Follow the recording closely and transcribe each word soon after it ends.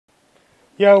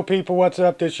Yo people, what's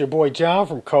up? This is your boy John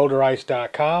from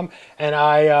ColderIce.com, and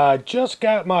I just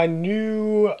got my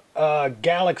new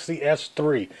Galaxy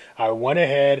S3. I went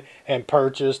ahead and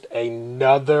purchased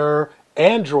another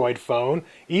Android phone,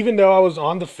 even though I was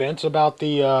on the fence about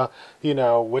the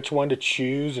which one to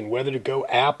choose and whether to go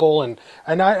Apple, and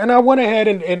I went ahead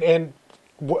and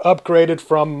upgraded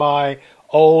from my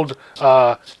old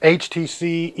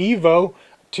HTC Evo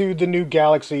to the new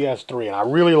Galaxy S3, and I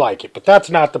really like it. But that's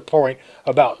not the point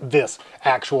about this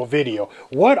actual video.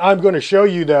 What I'm going to show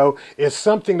you, though, is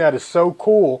something that is so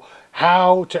cool,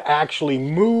 how to actually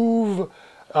move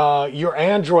your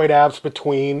Android apps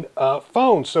between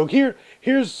phones. So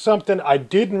here's something I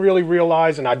didn't really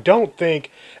realize, and I don't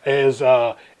think is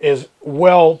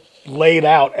well laid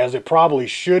out as it probably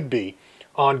should be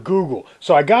on Google.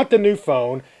 So I got the new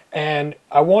phone, and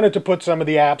I wanted to put some of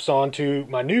the apps onto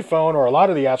my new phone, or a lot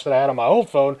of the apps that I had on my old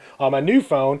phone, on my new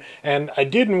phone, and I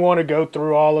didn't want to go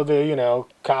through all of the,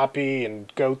 copy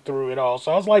and go through it all.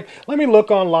 So I was like, let me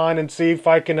look online and see if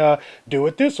I can do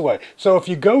it this way. So if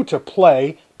you go to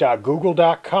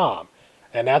play.google.com,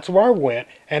 and that's where I went,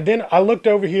 and then I looked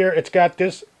over here, it's got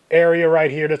this area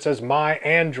right here that says My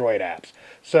Android Apps.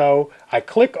 So I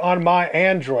click on My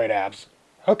Android Apps.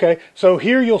 Okay, so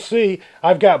here you'll see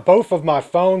I've got both of my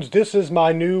phones. This is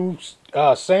my new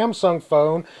Samsung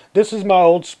phone. This is my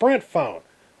old Sprint phone.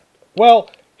 Well,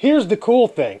 here's the cool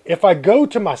thing. If I go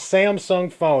to my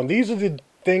Samsung phone, these are the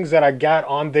things that I got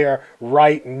on there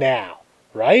right now,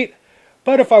 right?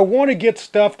 But if I want to get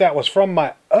stuff that was from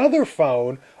my other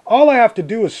phone, all I have to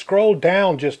do is scroll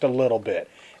down just a little bit.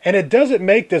 And it doesn't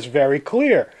make this very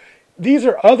clear. These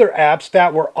are other apps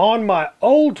that were on my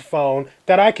old phone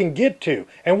that I can get to.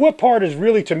 And what part is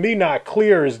really, to me, not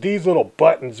clear is these little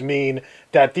buttons mean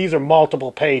that these are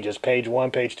multiple pages. Page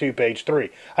 1, page 2, page 3.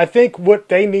 I think what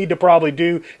they need to probably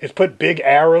do is put big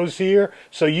arrows here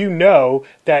so you know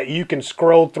that you can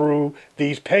scroll through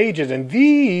these pages. And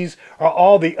these are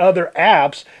all the other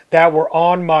apps that were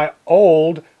on my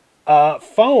old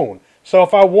phone. So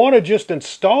if I want to just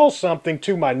install something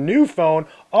to my new phone,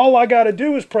 all I got to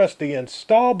do is press the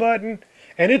install button,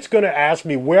 and it's going to ask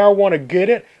me where I want to get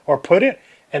it or put it.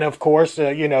 And of course,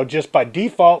 just by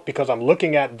default, because I'm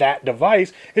looking at that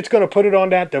device, it's going to put it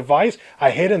on that device. I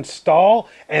hit install,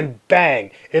 and bang,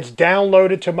 it's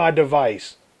downloaded to my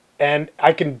device. And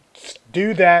I can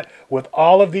do that with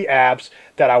all of the apps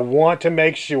that I want to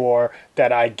make sure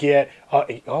that I get.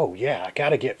 Oh yeah, I got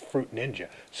to get Fruit Ninja.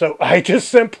 So I just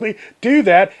simply do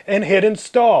that and hit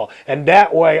install. And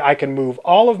that way I can move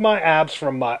all of my apps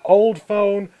from my old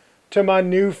phone to my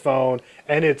new phone.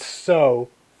 And it's so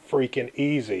freaking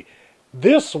easy.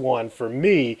 This one for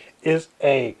me is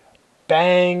a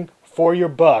bang for your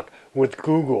buck with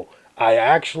Google. I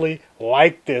actually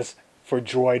like this for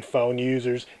Droid phone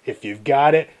users. If you've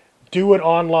got it, do it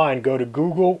online. Go to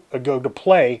Google, go to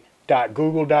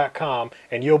play.google.com,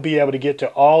 and you'll be able to get to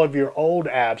all of your old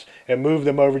apps and move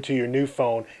them over to your new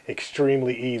phone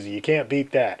extremely easy. You can't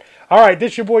beat that. All right,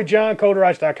 this is your boy John,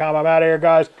 ColderIce.com. I'm out of here,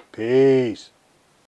 guys. Peace.